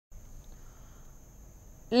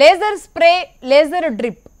Laser spray, laser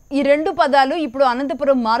drip ఈ రెండు పదాలు ఇప్పుడు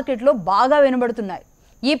అనంతపురం మార్కెట్లో బాగా వినబడుతున్నాయి.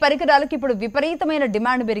 ఈ పరికరాలకు ఇప్పుడు విపరీతమైన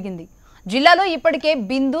డిమాండ్ పెరిగింది. జిల్లాలో ఇప్పటికే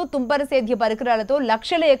బిందు, తుంపర సేద్య పరికరాలతో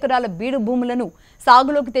లక్షల ఎకరాల బీడు భూములను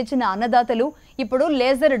సాగులోకి తెచ్చిన అన్నదాతలు ఇప్పుడు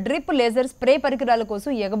లేజర్ డ్రిప్, లేజర్ స్ప్రే పరికరాల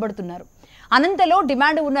కోసం ఎగబడుతున్నారు. అనంతలో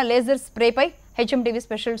డిమాండ్ ఉన్న లేజర్ స్ప్రేపై హెచ్ఎంటీవీ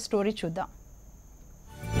స్పెషల్ స్టోరీ చూద్దాం.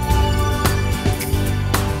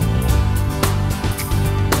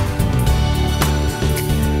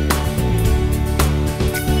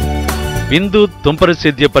 బిందు, తుంపర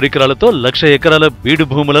సేద్య పరికరాలతో లక్ష ఎకరాల బీడు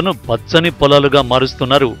భూములను పచ్చని పొలాలుగా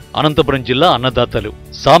మారుస్తున్నారు అనంతపురం జిల్లా అన్నదాతలు.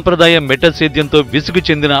 సాంప్రదాయ మెట్ట సేద్యంతో విసుగు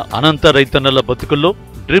చెందిన అనంత రైతన్నల బతుకుల్లో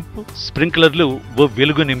డ్రిప్, స్ప్రింక్లర్లు ఓ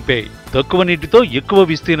వెలుగు నింపాయి. తక్కువ నీటితో ఎక్కువ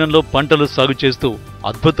విస్తీర్ణంలో పంటలు సాగు చేస్తూ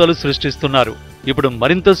అద్భుతాలు సృష్టిస్తున్నారు. ఇప్పుడు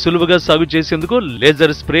మరింత సులువుగా సాగు చేసేందుకు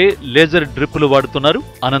లేజర్ స్ప్రే, లేజర్ డ్రిప్లు వాడుతున్నారు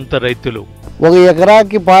అనంత రైతులు. ఒక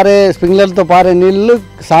ఎకరాకి పారే స్ప్రింక్లర్తో పారే నీళ్లు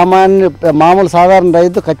మామూలు సాధారణ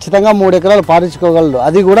రైతు ఖచ్చితంగా 3 ఎకరాలు పారించుకోగలడు.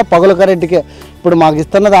 అది కూడా పగల కరెంటుకే. ఇప్పుడు మాకు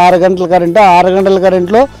ఇస్తున్నది 6 గంటల కరెంటు. 6 గంటల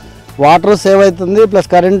కరెంట్లో వాటర్ సేవ్ అవుతుంది, ప్లస్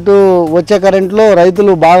కరెంటు వచ్చే కరెంట్లో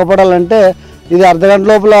రైతులు బాగుపడాలంటే ఇది అర్ధగంట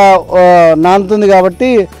లోపల నానుతుంది. కాబట్టి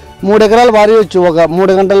 3 ఎకరాలు వారియవచ్చు. ఒక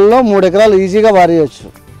 3 గంటలలో 3 ఎకరాలు ఈజీగా వారియవచ్చు.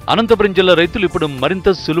 అనంతపురం జిల్లా రైతులు ఇప్పుడు మరింత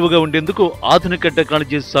సులువుగా ఉండేందుకు ఆధునిక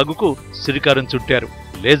టెక్నాలజీ సాగుకు శ్రీకారం చుట్టారు.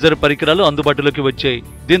 లేజర్ పరికరాలు అందుబాటులోకి వచ్చాయి.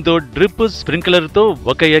 దీంతో డ్రిప్, స్ప్రింక్లర్తో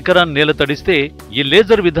 1 ఎకరా నేల తడిస్తే ఈ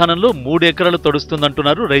లేజర్ విధానంలో 3 ఎకరాలు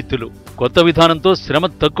తడుస్తుందంటున్నారు రైతులు. కొత్త విధానంతో శ్రమ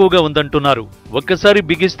తక్కువగా ఉందంటున్నారు. ఒక్కసారి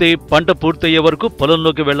బిగిస్తే పంట పూర్తయ్యే వరకు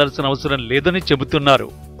పొలంలోకి వెళ్లాల్సిన అవసరం లేదని చెబుతున్నారు.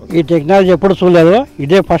 ఈ టెక్నాలజీ ఎప్పుడు చూడలేదు,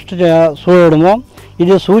 ఇదే ఫస్ట్ చూడడము.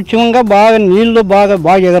 ఇది సూక్ష్మంగా బాగా నీళ్లు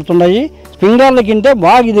బాగా ఎగురుతున్నాయి. స్ప్రింక్లర్ల కింటే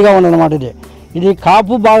బాగా ఇదిగా ఉండదన్నమాట. ఇది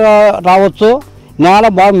కాపు బాగా రావచ్చు, నేల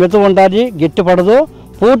బాగా మెతుగా ఉంటుంది, గట్టి పడదు,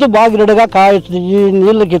 పూత బాగా రెడీగా కాయొచ్చు. ఈ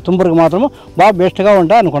నీళ్ళకి తుంపరికి మాత్రం బాగా బెస్ట్గా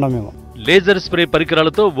ఉంటాయి అనుకున్నాం మేము. లేజర్ స్ప్రే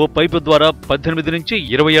పరికరాలతో ఓ పైపు ద్వారా 18 నుంచి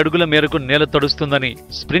 20 అడుగుల మేరకు నేల తడుస్తుందని,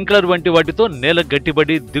 స్ప్రింక్లర్ వంటి వాటితో నేల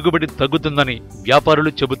గట్టిబడి దిగుబడి తగ్గుతుందని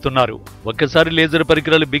వ్యాపారులు చెబుతున్నారు. ఒక్కసారి లేజర్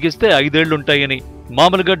పరికరాలు బిగిస్తే 5 ఏళ్లుంటాయని,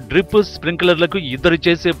 మామూలుగా డ్రిప్, స్ప్రింక్లర్లకు ఇద్దరు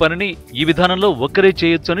చేసే పనిని ఈ విధానంలో ఒక్కరే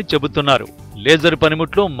చేయొచ్చని చెబుతున్నారు. లేజర్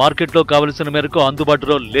పనిముట్లు మార్కెట్లో కావలసిన మేరకు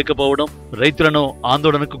అందుబాటులో లేకపోవడం రైతులను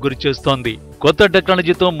ఆందోళనకు గురిచేస్తోంది. కొత్త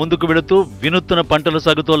టెక్నాలజీతో ముందుకు వెళుతూ వినూత్న పంటల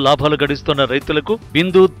సాగుతో లాభాలు గడిస్తున్న రైతులకు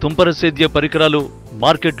బిందు, తుంపర సేద్య పరికరాలు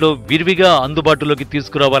మార్కెట్లో విరివిగా అందుబాటులోకి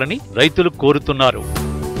తీసుకురావాలని రైతులు కోరుతున్నారు.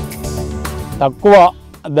 తక్కువ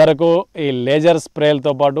ధరకు ఈ లేజర్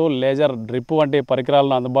స్ప్రేలతో పాటు లేజర్ డ్రిప్ వంటి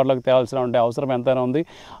పరికరాలను అందుబాటులోకి తేవాల్సిన అవసరం ఎంతైనా ఉంది.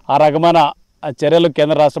 ఆ రకమైన చర్యలు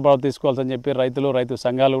కేంద్ర రాష్ట్ర ప్రభుత్వం తీసుకోవాల్సని చెప్పి రైతు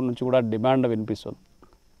సంఘాల నుంచి కూడా డిమాండ్ వినిపిస్తుంది.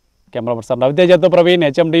 Camera person రవితేజతో Praveen,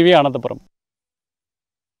 HMTV, Anantapuram.